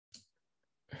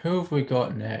Who have we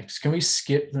got next? Can we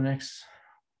skip the next?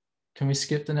 Can we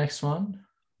skip the next one?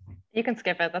 You can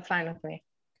skip it. That's fine with me.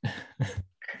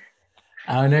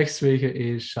 Our next speaker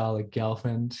is Sharla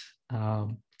Gelfand.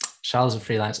 Sharla's a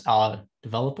freelance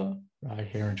developer right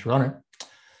here in Toronto.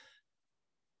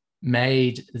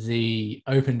 Made the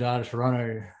Open Data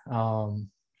Toronto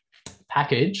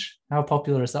package. How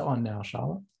popular is that one now,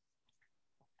 Sharla?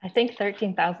 I think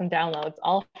 13,000 downloads,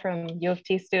 all from U of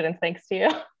T students, thanks to you.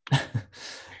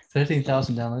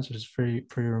 13,000 downloads, which is pretty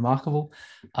remarkable.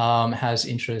 Has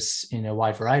interests in a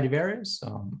wide variety of areas.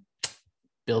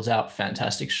 Builds out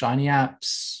fantastic Shiny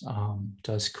apps.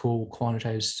 Does cool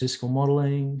quantitative statistical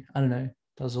modeling. I don't know.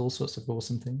 Does all sorts of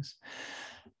awesome things.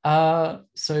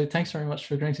 So thanks very much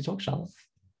for agreeing to talk, Sharla.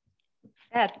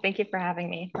 Yeah, thank you for having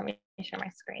me. Let me share my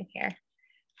screen here.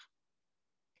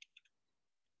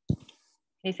 Can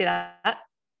you see that?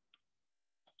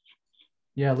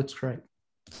 Yeah, it looks great.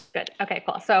 Good. Okay,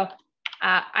 cool. So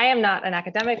I am not an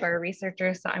academic or a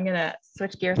researcher, so I'm going to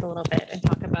switch gears a little bit and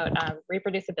talk about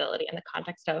reproducibility in the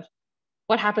context of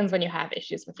what happens when you have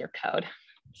issues with your code.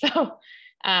 So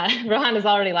Rohan is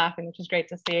already laughing, which is great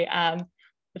to see.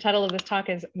 The title of this talk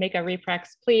is Make a Reprex,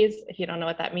 Please. If you don't know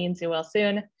what that means, you will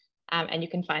soon. And you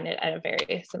can find it at a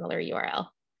very similar URL.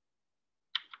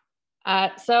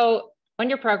 So when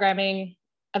you're programming,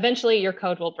 eventually your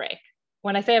code will break.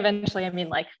 When I say eventually, I mean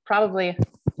like probably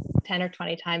 10 or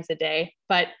 20 times a day,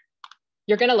 but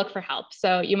you're going to look for help.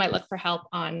 So you might look for help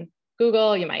on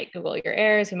Google, you might Google your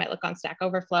errors, you might look on Stack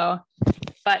Overflow,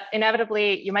 but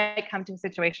inevitably you might come to a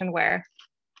situation where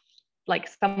like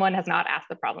someone has not asked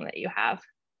the problem that you have,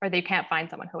 or that you can't find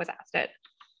someone who has asked it.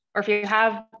 Or if you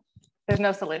have, there's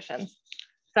no solutions.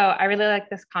 So I really like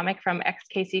this comic from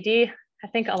XKCD. I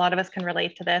think a lot of us can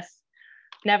relate to this.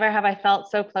 Never have I felt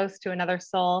so close to another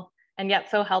soul and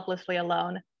yet so helplessly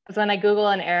alone as when I Google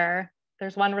an error,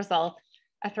 there's one result,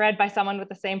 a thread by someone with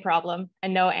the same problem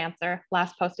and no answer,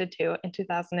 last posted to in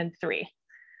 2003.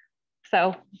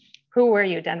 So who were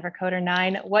you, Denver Coder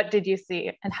 9? What did you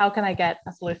see? And how can I get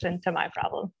a solution to my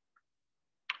problem?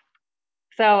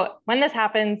 So when this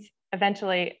happens,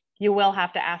 eventually you will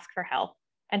have to ask for help.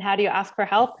 And how do you ask for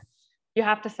help? You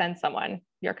have to send someone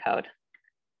your code.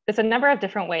 There's a number of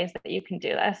different ways that you can do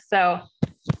this. So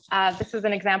this is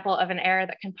an example of an error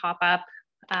that can pop up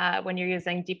when you're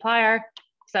using dplyr.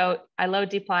 So I load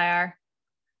dplyr,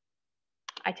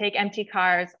 I take empty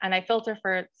cars and I filter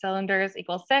for cylinders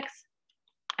equals 6,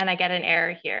 and I get an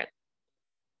error here.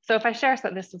 So if I share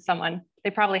this with someone, they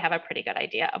probably have a pretty good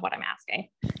idea of what I'm asking.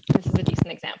 This is a decent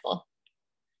example.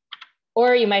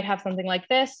 Or you might have something like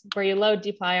this, where you load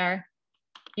dplyr,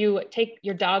 you take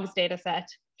your dog's data set,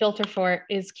 filter for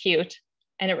is cute,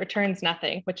 and it returns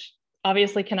nothing, which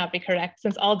obviously cannot be correct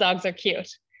since all dogs are cute.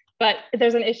 But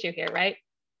there's an issue here, right?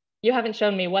 You haven't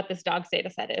shown me what this dog's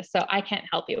data set is, so I can't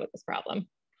help you with this problem.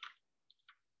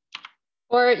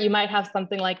 Or you might have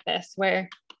something like this, where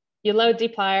you load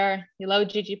dplyr, you load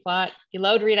ggplot, you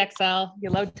load readxl,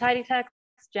 you load tidytext,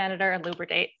 janitor, and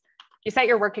lubridate. You set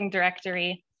your working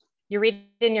directory, you read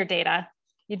in your data,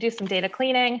 you do some data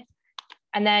cleaning,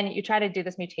 and then you try to do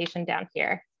this mutation down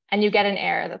here, and you get an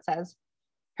error that says,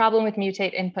 problem with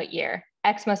mutate input year.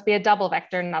 X must be a double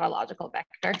vector, not a logical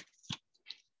vector.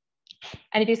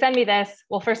 And if you send me this,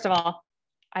 well, first of all,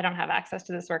 I don't have access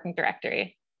to this working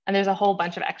directory. And there's a whole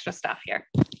bunch of extra stuff here.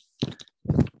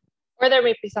 Or there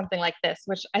may be something like this,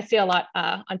 which I see a lot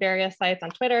on various sites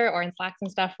on Twitter or in Slacks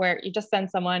and stuff, where you just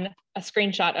send someone a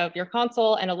screenshot of your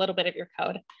console and a little bit of your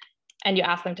code, and you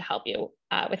ask them to help you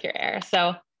with your error.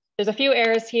 So there's a few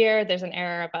errors here. There's an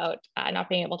error about not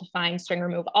being able to find string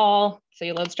remove all. So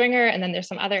you load stringer, and then there's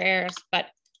some other errors. But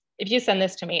if you send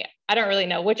this to me, I don't really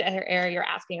know which other error you're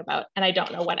asking about. And I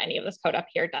don't know what any of this code up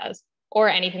here does, or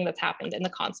anything that's happened in the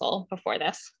console before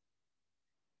this.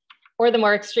 Or the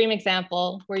more extreme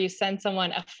example, where you send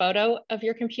someone a photo of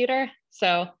your computer.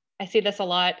 So I see this a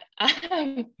lot.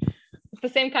 It's the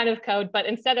same kind of code, but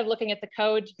instead of looking at the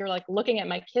code, you're like looking at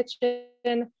my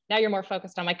kitchen. Now you're more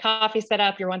focused on my coffee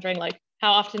setup. You're wondering like,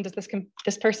 how often does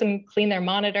this person clean their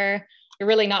monitor? You're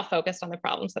really not focused on the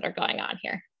problems that are going on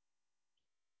here.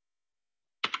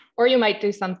 Or you might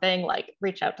do something like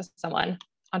reach out to someone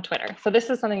on Twitter. So this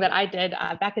is something that I did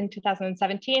back in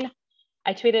 2017.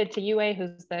 I tweeted to Yue,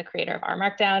 who's the creator of R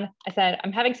Markdown. I said,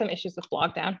 I'm having some issues with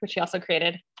Blogdown, which he also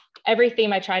created. Every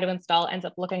theme I try to install ends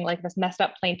up looking like this messed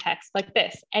up plain text like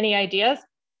this. Any ideas?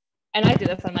 And I do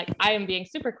this, I'm like, I am being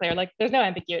super clear. Like there's no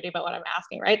ambiguity about what I'm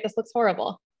asking, right? This looks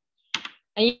horrible.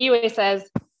 And Yue says,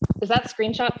 is that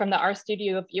screenshot from the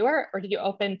RStudio viewer, or did you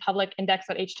open public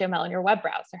index.html in your web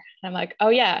browser? And I'm like, oh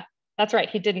yeah, that's right.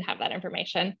 He didn't have that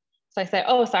information. So I say,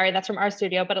 oh, sorry, that's from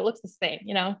RStudio, but it looks the same,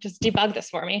 just debug this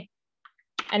for me.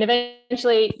 And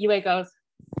eventually UA goes,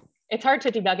 it's hard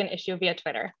to debug an issue via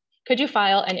Twitter. Could you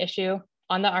file an issue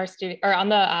on the RStudio or on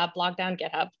the blog down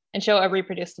GitHub and show a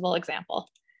reproducible example?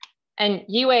 And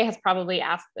UA has probably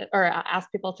asked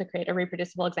people to create a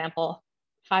reproducible example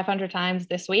 500 times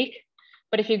this week.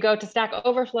 But if you go to Stack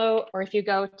Overflow or if you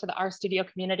go to the RStudio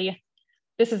community,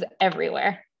 this is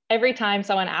everywhere. Every time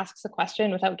someone asks a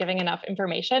question without giving enough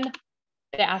information,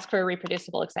 they ask for a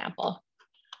reproducible example.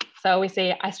 So we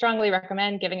say, I strongly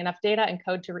recommend giving enough data and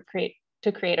code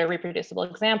to create a reproducible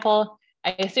example.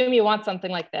 I assume you want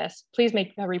something like this. Please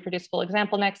make a reproducible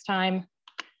example next time.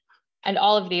 And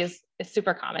all of these is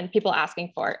super common, people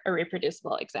asking for a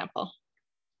reproducible example.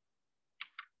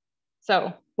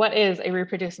 So what is a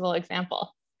reproducible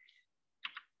example?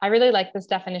 I really like this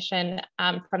definition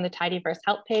from the Tidyverse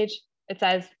help page. It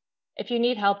says, if you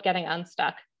need help getting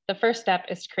unstuck, the first step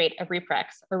is to create a reprex,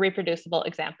 or reproducible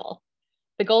example.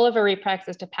 The goal of a reprex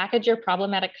is to package your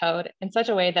problematic code in such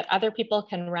a way that other people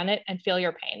can run it and feel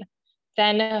your pain.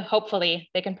 Then hopefully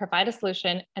they can provide a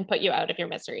solution and put you out of your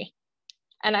misery.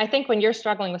 And I think when you're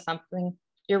struggling with something,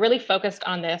 you're really focused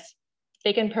on this,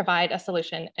 they can provide a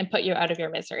solution and put you out of your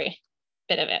misery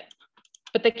bit of it.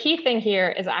 But the key thing here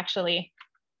is actually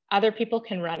other people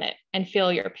can run it and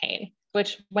feel your pain,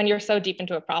 which when you're so deep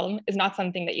into a problem is not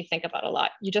something that you think about a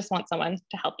lot. You just want someone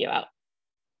to help you out.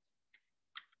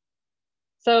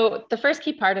 So the first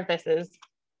key part of this is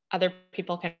other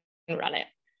people can run it.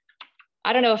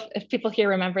 I don't know if people here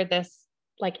remember this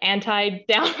like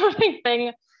anti-downloading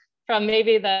thing from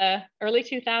maybe the early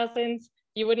 2000s.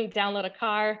 You wouldn't download a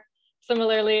car.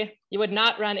 Similarly, you would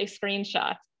not run a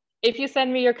screenshot. If you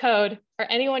send me your code or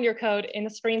anyone your code in a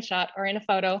screenshot or in a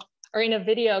photo or in a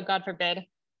video, God forbid,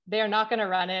 they are not going to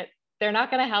run it. They're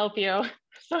not going to help you.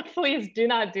 So please do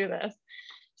not do this.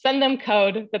 Send them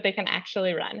code that they can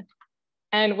actually run.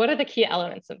 And what are the key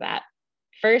elements of that?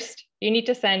 First, you need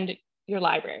to send your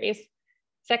libraries.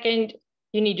 Second,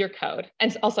 you need your code.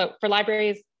 And also for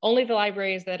libraries, only the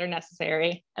libraries that are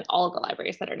necessary and all of the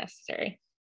libraries that are necessary.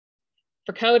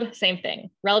 For code, same thing,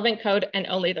 relevant code and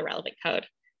only the relevant code.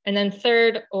 And then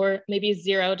third, or maybe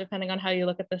zero, depending on how you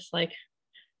look at this, like,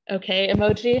 okay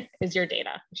emoji, is your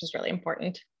data, which is really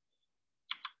important.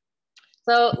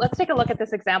 So let's take a look at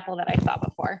this example that I saw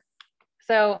before.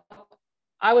 So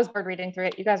I was bored reading through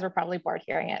it. You guys were probably bored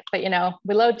hearing it, but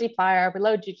we load dplyr, we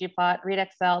load ggplot, read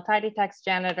Excel, tidy text,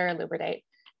 janitor, lubridate,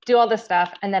 do all this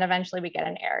stuff. And then eventually we get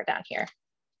an error down here.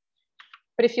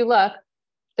 But if you look,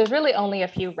 there's really only a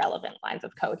few relevant lines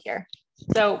of code here.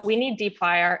 So we need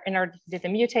dplyr in order to do the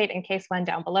mutate and case when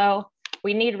down below.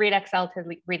 We need read Excel to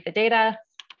read the data.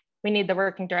 We need the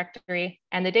working directory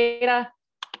and the data.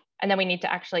 And then we need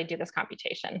to actually do this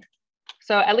computation.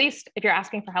 So at least if you're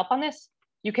asking for help on this,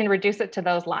 you can reduce it to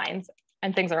those lines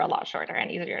and things are a lot shorter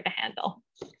and easier to handle.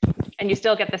 And you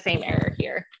still get the same error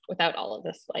here without all of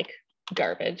this like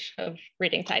garbage of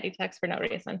reading tidy text for no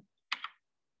reason.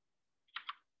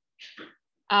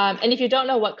 And if you don't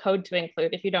know what code to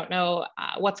include, if you don't know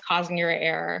what's causing your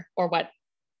error or what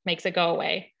makes it go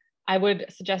away, I would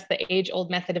suggest the age-old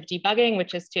method of debugging,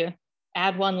 which is to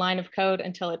add one line of code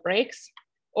until it breaks,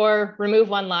 or remove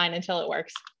one line until it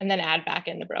works, and then add back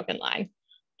in the broken line.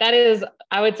 That is,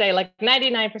 I would say, like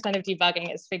 99% of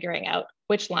debugging is figuring out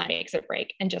which line makes it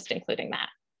break and just including that.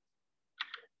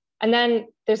 And then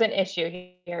there's an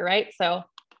issue here, right? So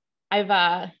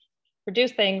I've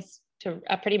reduced things to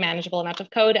a pretty manageable amount of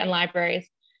code and libraries.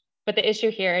 But the issue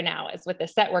here now is with the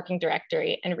set working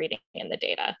directory and reading in the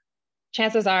data.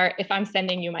 Chances are, if I'm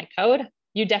sending you my code,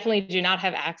 you definitely do not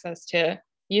have access to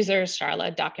users,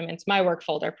 Sharla, documents, my work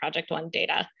folder, project 1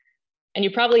 data. And you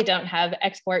probably don't have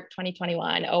export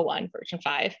 2021-01 version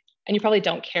 5, and you probably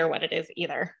don't care what it is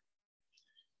either.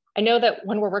 I know that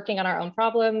when we're working on our own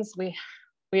problems, we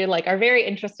like are very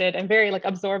interested and very like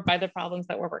absorbed by the problems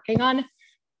that we're working on.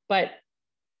 But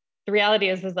the reality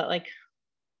is that like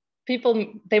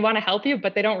people, they want to help you,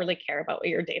 but they don't really care about what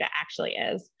your data actually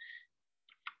is.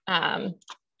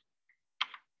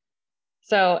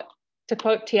 So to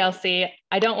quote TLC,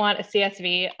 I don't want a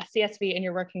CSV. A CSV in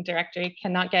your working directory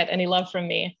cannot get any love from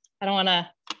me. I don't want to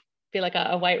be like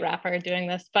a white rapper doing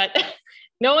this, but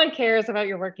no one cares about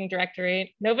your working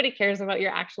directory. Nobody cares about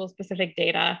your actual specific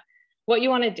data. What you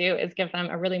want to do is give them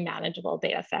a really manageable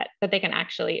data set that they can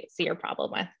actually see your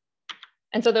problem with.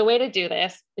 And so the way to do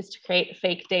this is to create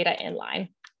fake data inline.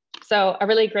 So a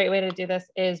really great way to do this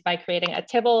is by creating a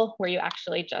tibble where you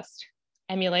actually just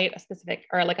emulate a specific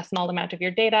or like a small amount of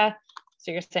your data.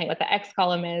 So you're saying what the X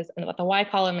column is and what the Y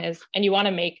column is, and you want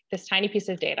to make this tiny piece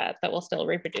of data that will still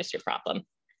reproduce your problem.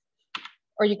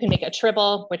 or you can make a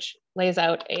tribble, which lays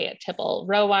out a tibble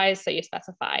row-wise. So you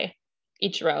specify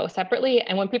each row separately.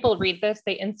 And when people read this,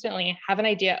 they instantly have an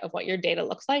idea of what your data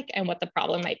looks like and what the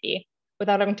problem might be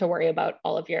without having to worry about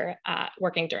all of your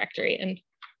working directory and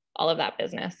all of that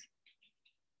business.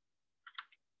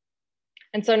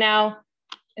 And so now,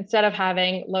 instead of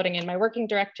loading in my working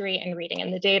directory and reading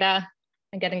in the data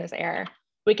and getting this error,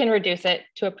 we can reduce it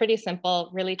to a pretty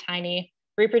simple, really tiny,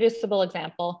 reproducible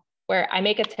example where I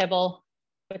make a tibble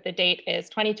with the date is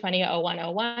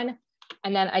 2020-0101,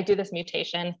 and then I do this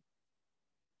mutation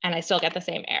and I still get the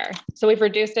same error. So we've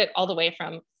reduced it all the way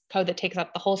from code that takes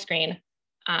up the whole screen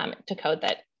to code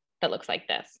that looks like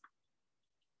this.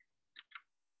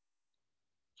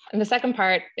 And the second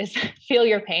part is feel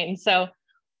your pain. So,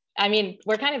 I mean,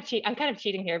 I'm kind of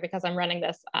cheating here because I'm running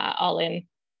this all in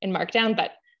Markdown,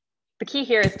 but the key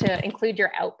here is to include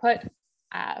your output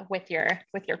with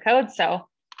your code. So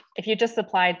if you just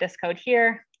applied this code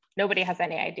here, nobody has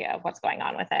any idea of what's going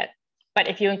on with it. But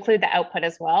if you include the output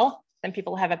as well, then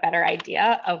people have a better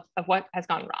idea of what has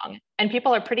gone wrong. And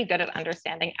people are pretty good at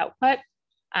understanding output.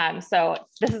 So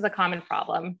this is a common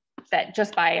problem that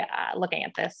just by looking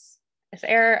at this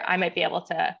error, I might be able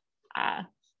to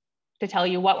tell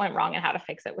you what went wrong and how to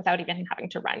fix it without even having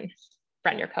to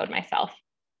run your code myself.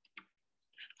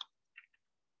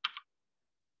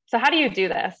 So how do you do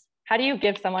this? How do you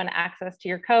give someone access to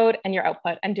your code and your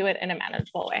output and do it in a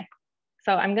manageable way?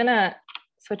 So I'm gonna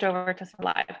switch over to some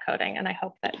live coding and I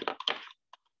hope that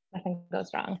nothing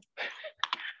goes wrong.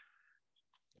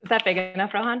 Is that big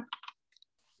enough, Rohan?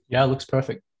 Yeah, it looks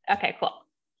perfect. Okay, cool.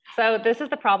 So this is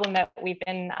the problem that we've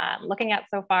been looking at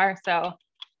so far. So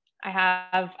I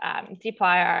have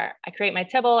dplyr, I create my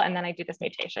tibble, and then I do this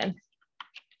mutation.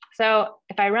 So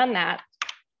if I run that,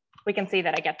 we can see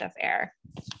that I get this error.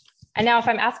 And now if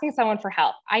I'm asking someone for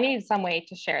help, I need some way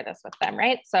to share this with them,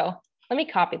 right? So let me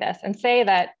copy this and say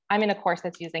that I'm in a course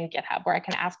that's using GitHub where I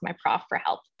can ask my prof for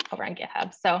help over on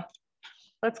GitHub. So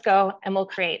let's go and we'll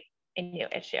create a new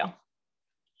issue.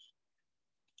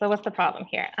 So what's the problem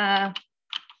here?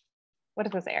 What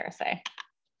does this error say?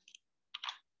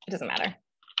 It doesn't matter.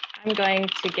 I'm going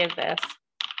to give this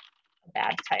a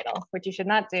bad title, which you should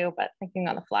not do, but thinking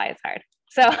on the fly is hard.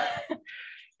 So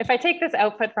if I take this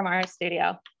output from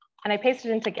RStudio and I paste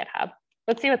it into GitHub,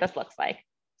 let's see what this looks like.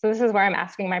 So this is where I'm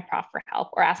asking my prof for help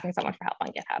or asking someone for help on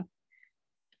GitHub.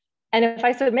 And if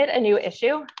I submit a new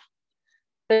issue,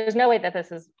 there's no way that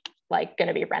this is like going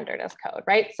to be rendered as code,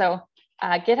 right? So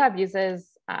GitHub uses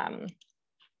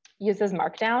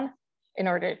Markdown in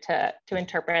order to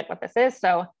interpret what this is.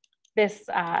 So this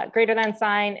greater than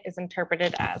sign is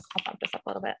interpreted as, I'll bump this up a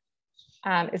little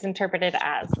bit, is interpreted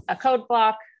as a code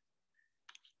block.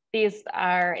 These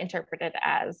are interpreted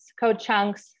as code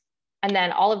chunks. And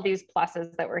then all of these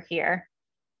pluses that were here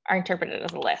are interpreted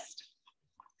as a list.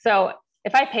 So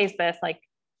if I paste this, like,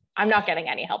 I'm not getting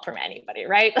any help from anybody,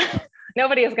 right?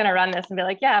 Nobody is going to run this and be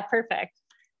like, yeah, perfect.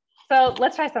 So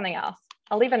let's try something else.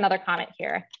 I'll leave another comment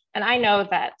here. And I know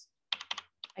that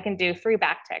I can do 3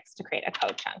 backticks to create a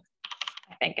code chunk,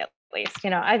 I think at least. You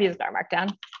know, I've used our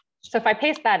Markdown. So if I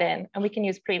paste that in, and we can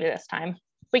use preview this time,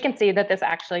 we can see that this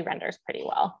actually renders pretty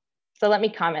well. So let me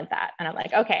comment that. And I'm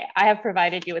like, okay, I have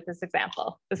provided you with this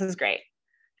example. This is great.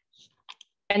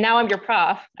 And now I'm your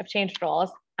prof. I've changed roles.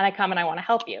 And I come and I want to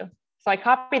help you. So I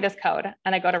copy this code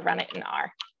and I go to run it in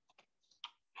R.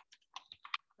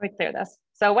 Let me clear this.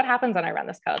 So what happens when I run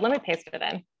this code? Let me paste it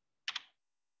in.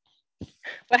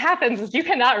 What happens is you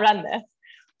cannot run this.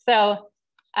 So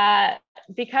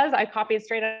because I copied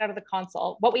straight out of the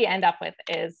console, what we end up with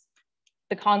is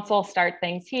the console start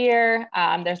things here.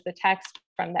 There's the text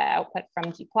from the output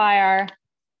from dplyr.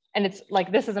 And it's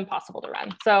like, this is impossible to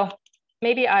run. So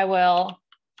maybe I will,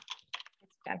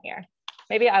 down here,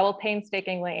 maybe I will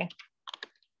painstakingly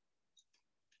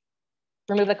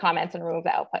remove the comments and remove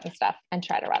the output and stuff and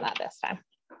try to run that this time.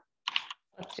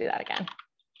 Let's do that again.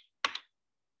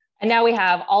 And now we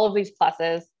have all of these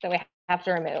pluses that we have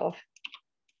to remove.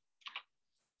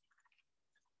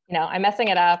 You know, I'm messing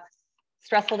it up.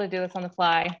 Stressful to do this on the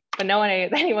fly, but no one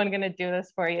is anyone going to do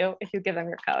this for you if you give them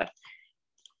your code.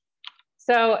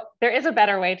 So there is a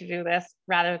better way to do this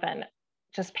rather than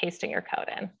just pasting your code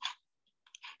in.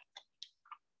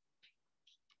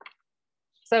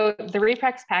 So the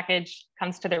reprex package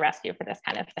comes to the rescue for this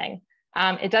kind of thing.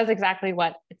 It does exactly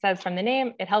what it says from the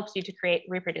name. It helps you to create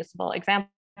reproducible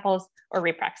examples or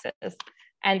reprexes.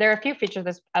 And there are a few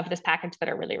features of this package that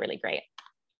are really, really great.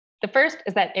 The first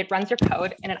is that it runs your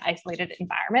code in an isolated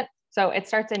environment. So it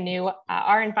starts a new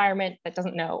R environment that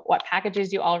doesn't know what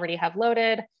packages you already have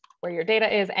loaded, where your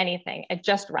data is, anything. It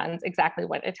just runs exactly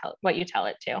what you tell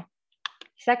it to.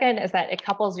 Second is that it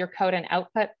couples your code and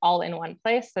output all in one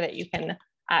place so that you can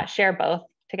share both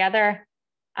together.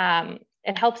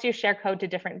 It helps you share code to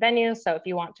different venues. So if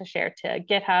you want to share to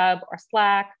GitHub or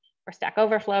Slack or Stack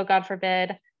Overflow, God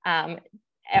forbid,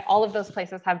 all of those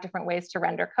places have different ways to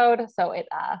render code. So it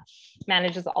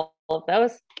manages all of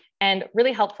those. And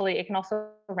really helpfully, it can also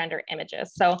render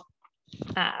images. So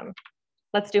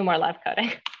let's do more live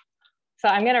coding. So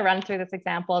I'm going to run through this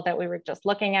example that we were just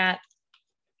looking at.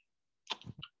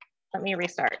 Let me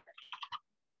restart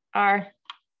R.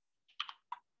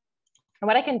 And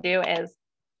what I can do is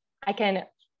I can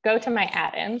go to my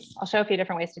add-ins. I'll show a few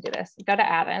different ways to do this. Go to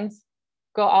add-ins,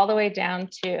 go all the way down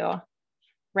to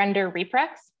render reprex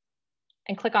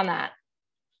and click on that.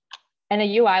 And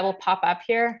a UI will pop up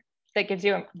here that gives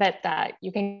you that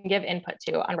you can give input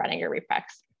to on running your reprex.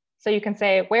 So you can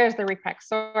say, where's the reprex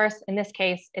source? In this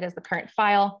case, it is the current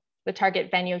file. The target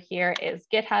venue here is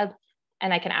GitHub,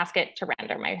 and I can ask it to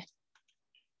render my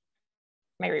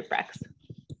reprex.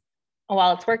 And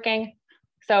while it's working,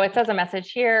 so it says a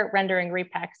message here, rendering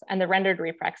reprex, and the rendered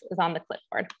reprex is on the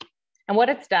clipboard. And what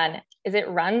it's done is it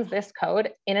runs this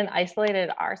code in an isolated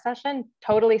R session,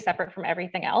 totally separate from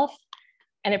everything else.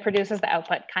 And it produces the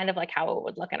output kind of like how it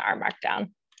would look in R Markdown.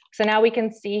 So now we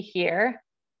can see here,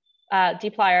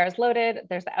 dplyr is loaded,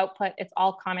 there's the output, it's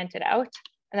all commented out.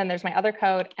 And then there's my other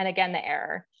code, and again, the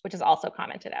error, which is also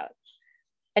commented out.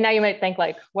 And now you might think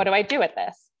like, what do I do with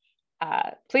this?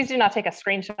 Please do not take a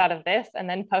screenshot of this and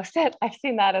then post it. I've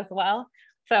seen that as well.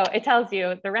 So it tells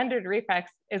you the rendered reprex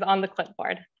is on the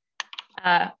clipboard.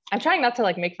 I'm trying not to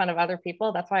like make fun of other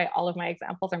people. That's why all of my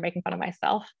examples are making fun of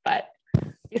myself, but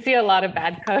you see a lot of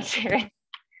bad code sharing.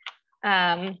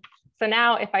 So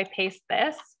now if I paste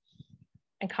this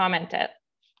and comment it,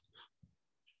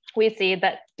 we see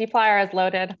that dplyr is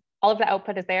loaded, all of the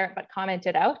output is there, but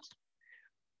commented out,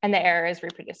 and the error is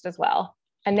reproduced as well.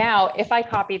 And now if I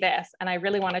copy this and I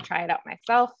really want to try it out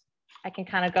myself, I can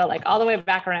kind of go like all the way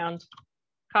back around,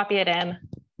 copy it in,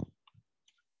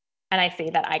 and I see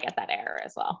that I get that error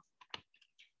as well.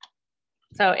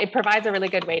 So it provides a really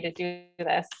good way to do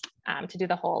this, to do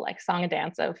the whole like song and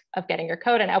dance of getting your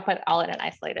code and output all in an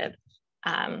isolated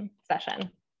session.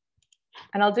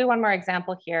 And I'll do one more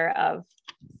example here of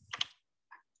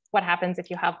what happens if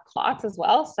you have plots as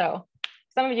well. So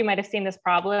some of you might have seen this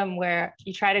problem where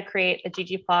you try to create a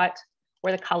ggplot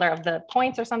where the color of the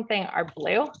points or something are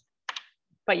blue,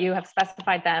 but you have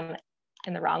specified them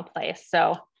in the wrong place.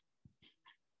 So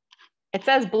it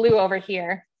says blue over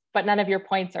here, but none of your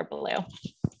points are blue.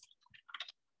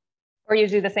 Or you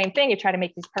do the same thing, you try to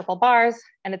make these purple bars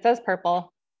and it says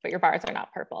purple, but your bars are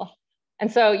not purple.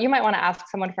 And so you might want to ask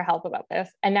someone for help about this.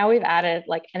 And now we've added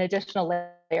like an additional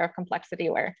layer of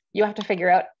complexity where you have to figure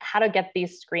out how to get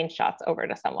these screenshots over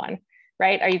to someone,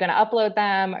 right? Are you going to upload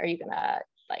them? Are you going to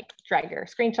like drag your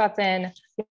screenshots in?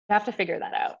 You have to figure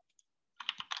that out.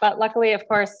 But luckily, of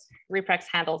course, reprex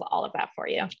handles all of that for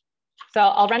you. So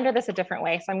I'll render this a different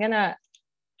way. So I'm going to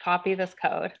copy this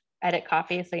code, edit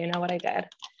copy, so you know what I did.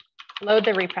 Load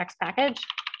the reprex package.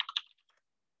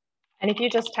 And if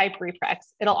you just type reprex,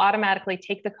 it'll automatically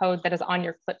take the code that is on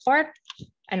your clipboard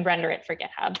and render it for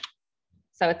GitHub.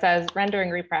 So it says rendering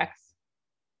reprex.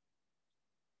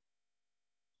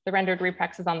 The rendered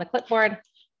reprex is on the clipboard,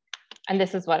 and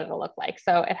this is what it'll look like.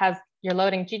 So it has, you're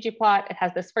loading ggplot, it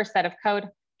has this first set of code,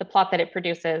 the plot that it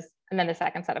produces, and then the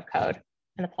second set of code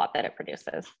and the plot that it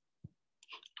produces.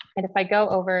 And if I go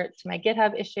over to my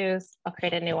GitHub issues, I'll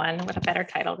create a new one with a better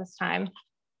title this time.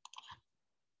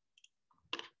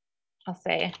 I'll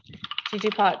say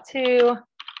ggplot2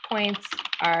 points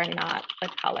are not the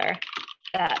color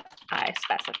that I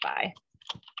specify.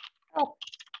 Oh,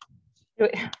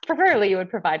 preferably you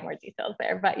would provide more details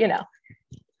there, but you know.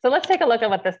 So let's take a look at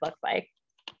what this looks like.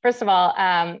 First of all,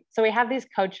 so we have these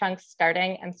code chunks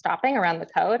starting and stopping around the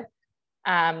code.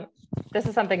 This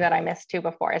is something that I missed too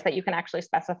before, is that you can actually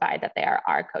specify that they are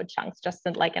R code chunks, just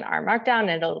like in R Markdown,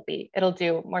 and it'll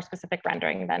do more specific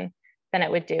rendering than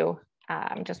it would do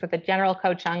just with a general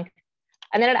code chunk.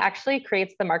 And then it actually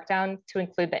creates the Markdown to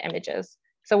include the images.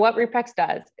 So what reprex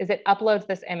does is it uploads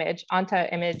this image onto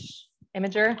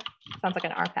Imager. Sounds like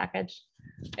an R package.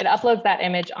 It uploads that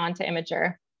image onto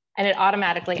Imager, and it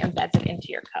automatically embeds it into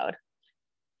your code.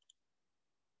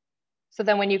 So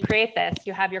then when you create this,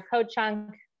 you have your code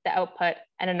chunk, the output,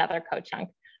 and another code chunk.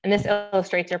 And this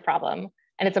illustrates your problem.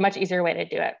 And it's a much easier way to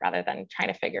do it rather than trying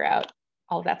to figure out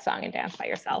all of that song and dance by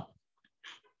yourself.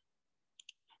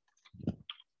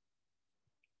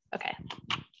 Okay.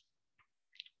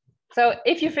 So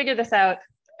if you figure this out,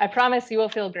 I promise you will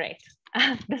feel great.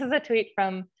 This is a tweet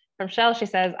from Sharla. She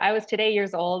says, I was today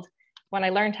years old when I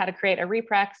learned how to create a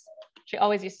reprex. She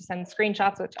always used to send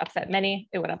screenshots, which upset many.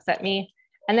 It would upset me.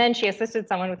 And then she assisted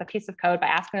someone with a piece of code by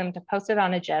asking them to post it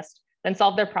on a gist, then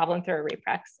solve their problem through a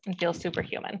reprex and feel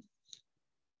superhuman.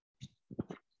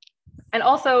 And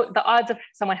also the odds of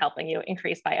someone helping you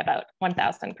increase by about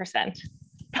 1000%.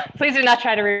 Please do not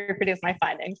try to reproduce my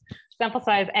findings. Sample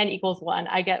size n equals 1.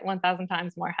 I get 1000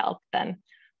 times more help than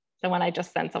when I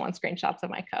just send someone screenshots of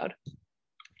my code.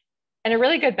 And a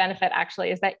really good benefit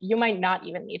actually is that you might not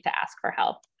even need to ask for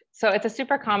help. So it's a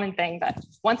super common thing that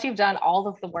once you've done all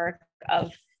of the work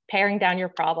of paring down your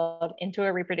problem into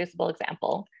a reproducible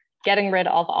example, getting rid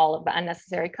of all of the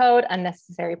unnecessary code,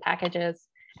 unnecessary packages,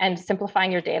 and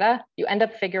simplifying your data, you end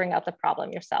up figuring out the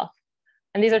problem yourself.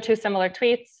 And these are two similar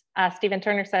tweets. Stephen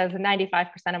Turner says, 95%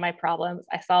 of my problems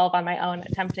I solve on my own,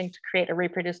 attempting to create a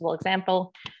reproducible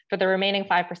example. For the remaining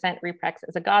 5%, reprex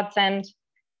is a godsend.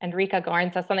 And Rika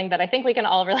Gorn says something that I think we can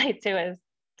all relate to is,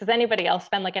 does anybody else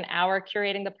spend like an hour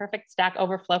curating the perfect Stack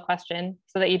Overflow question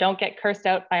so that you don't get cursed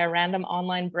out by a random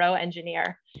online bro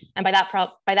engineer? And by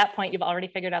that point, you've already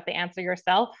figured out the answer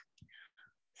yourself.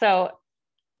 So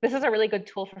this is a really good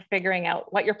tool for figuring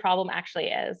out what your problem actually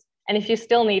is. And if you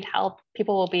still need help,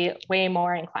 people will be way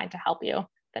more inclined to help you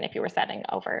than if you were sending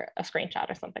over a screenshot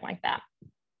or something like that.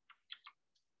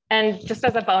 And just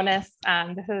as a bonus,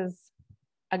 this is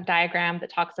a diagram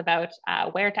that talks about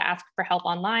where to ask for help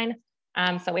online.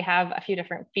 So we have a few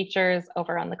different features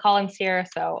over on the columns here.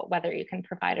 So whether you can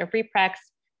provide a reprex,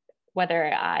 whether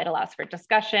it allows for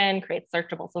discussion, creates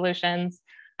searchable solutions.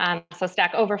 So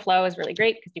Stack Overflow is really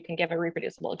great because you can give a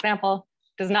reproducible example.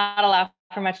 Does not allow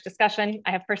for much discussion.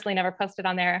 I have personally never posted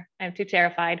on there. I'm too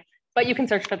terrified, but you can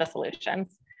search for the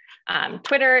solutions.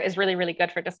 Twitter is really, really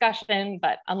good for discussion,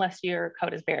 but unless your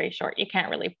code is very short, you can't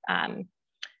really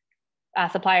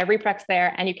supply a reprex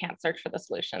there, and you can't search for the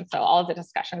solution. So all of the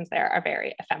discussions there are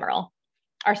very ephemeral.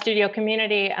 Our studio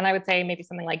community, and I would say maybe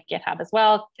something like GitHub as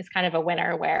well, is kind of a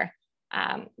winner where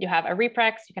you have a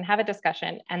reprex, you can have a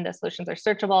discussion, and the solutions are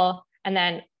searchable. And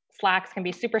then Slacks can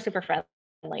be super, super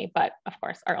friendly, but of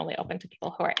course are only open to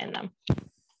people who are in them.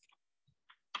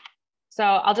 So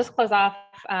I'll just close off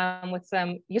with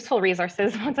some useful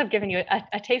resources. Once I've given you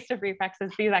a taste of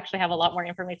reprexes, these actually have a lot more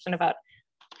information about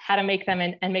how to make them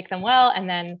and make them well. And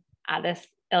then this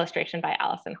illustration by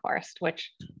Alison Horst,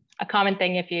 which a common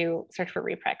thing if you search for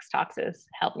reprex talks is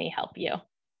help me help you.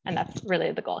 And that's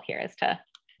really the goal here, is to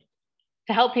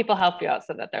help people help you out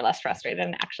so that they're less frustrated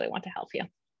and actually want to help you.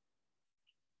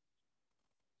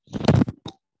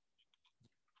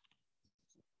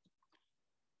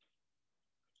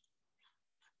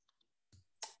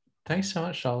 Thanks so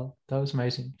much, Sharla. That was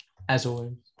amazing, as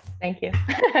always. Thank you.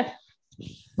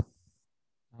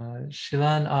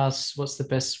 Shilan asks, what's the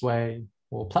best way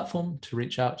or platform to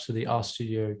reach out to the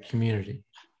RStudio community?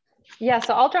 Yeah,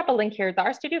 so I'll drop a link here. The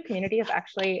RStudio community is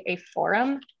actually a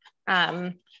forum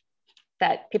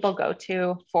that people go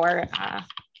to for,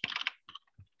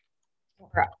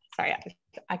 sorry,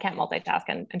 I can't multitask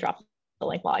and drop the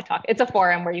link while I talk. It's a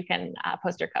forum where you can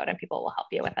post your code and people will help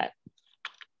you with it.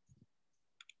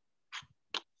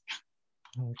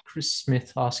 Chris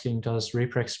Smith asking, does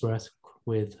reprex work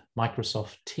with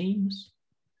Microsoft Teams?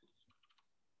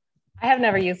 I have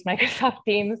never used Microsoft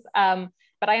Teams,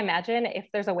 but I imagine if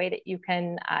there's a way that you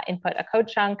can input a code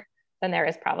chunk, then there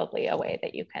is probably a way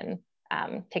that you can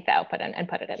take the output and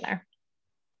put it in there.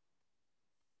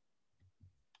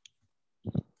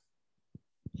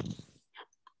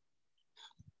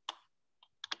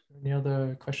 Any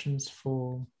other questions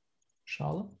for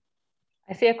Sharla?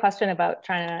 I see a question about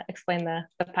trying to explain the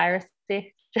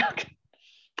piracy joke.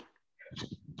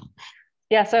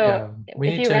 Yeah, so yeah,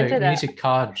 we need to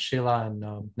card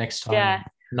Shilan next time. Yeah,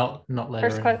 not let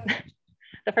her in.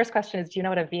 The first question is, do you know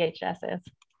what a VHS is?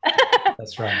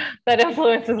 That's right. That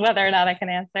influences whether or not I can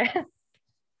answer.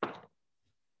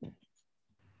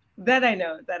 That I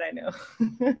know.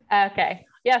 Okay.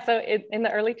 Yeah. So in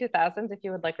the early 2000s, if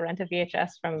you would like rent a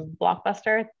VHS from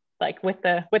Blockbuster, like with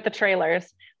the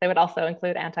trailers, they would also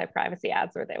include anti-privacy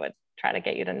ads where they would try to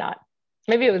get you to not,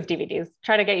 maybe it was DVDs,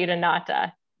 try to get you to not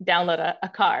download a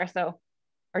car. So,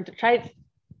 or to try,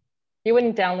 you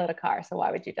wouldn't download a car. So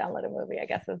why would you download a movie, I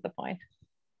guess is the point.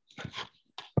 Did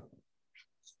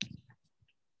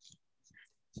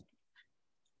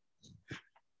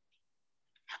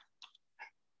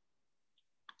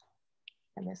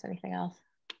I miss anything else?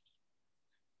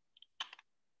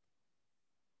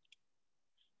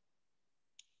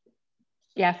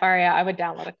 Yeah, Faria, I would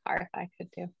download a car if I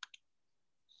could too.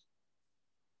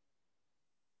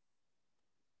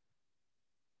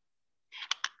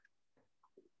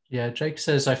 Yeah, Jake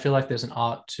says, I feel like there's an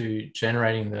art to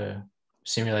generating the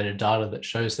simulated data that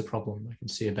shows the problem, I can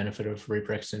see a benefit of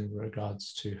rubrics in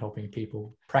regards to helping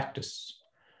people practice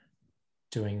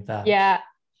doing that. Yeah,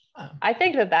 I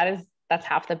think that's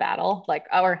half the battle. Like,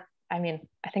 or I mean,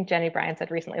 I think Jenny Bryan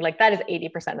said recently, like that is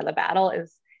 80% of the battle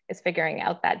is figuring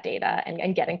out that data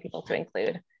and getting people to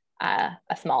include a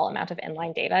small amount of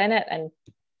inline data in it, and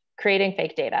creating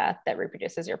fake data that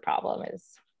reproduces your problem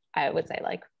is, I would say,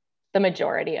 like the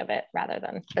majority of it, rather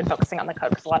than focusing on the code,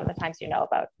 because a lot of the times you know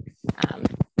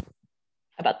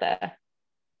about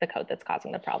the code that's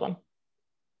causing the problem.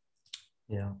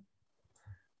 Yeah.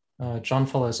 John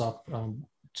follows up,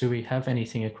 do we have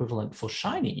anything equivalent for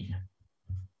Shiny?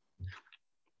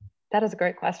 That is a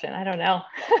great question. I don't know.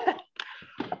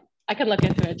 I could look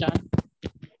into it, John.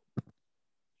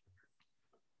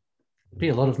 Be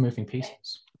a lot of moving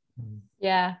pieces.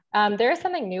 Yeah, there is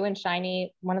something new in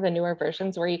Shiny, one of the newer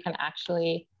versions, where you can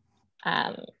actually,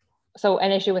 so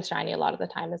an issue with Shiny a lot of the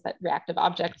time is that reactive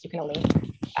objects you can only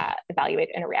evaluate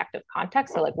in a reactive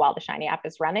context. So like while the Shiny app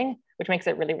is running, which makes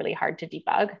it really, really hard to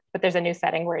debug. But there's a new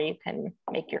setting where you can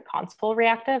make your console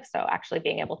reactive. So actually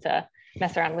being able to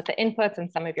mess around with the inputs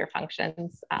and some of your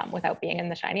functions without being in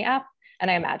the Shiny app. And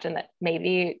I imagine that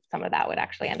maybe some of that would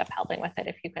actually end up helping with it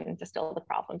if you can distill the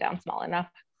problem down small enough.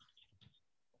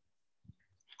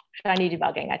 Shiny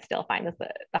debugging, I still find is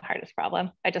the hardest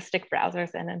problem. I just stick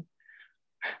browsers in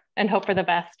and hope for the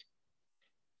best.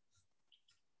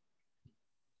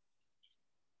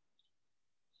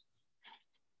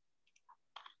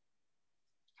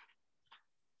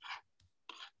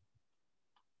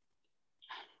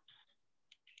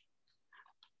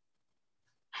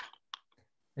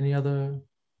 Any other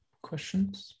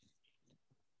questions?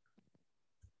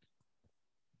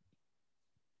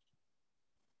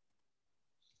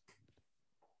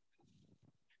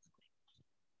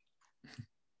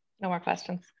 No more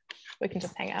questions. We can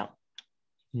just hang out.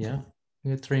 Yeah,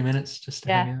 we had 3 minutes just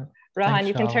to hang out. Rohan, Thanks,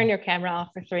 you can Sharla. turn your camera off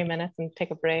for 3 minutes and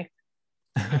take a break.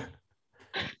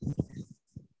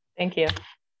 Thank you.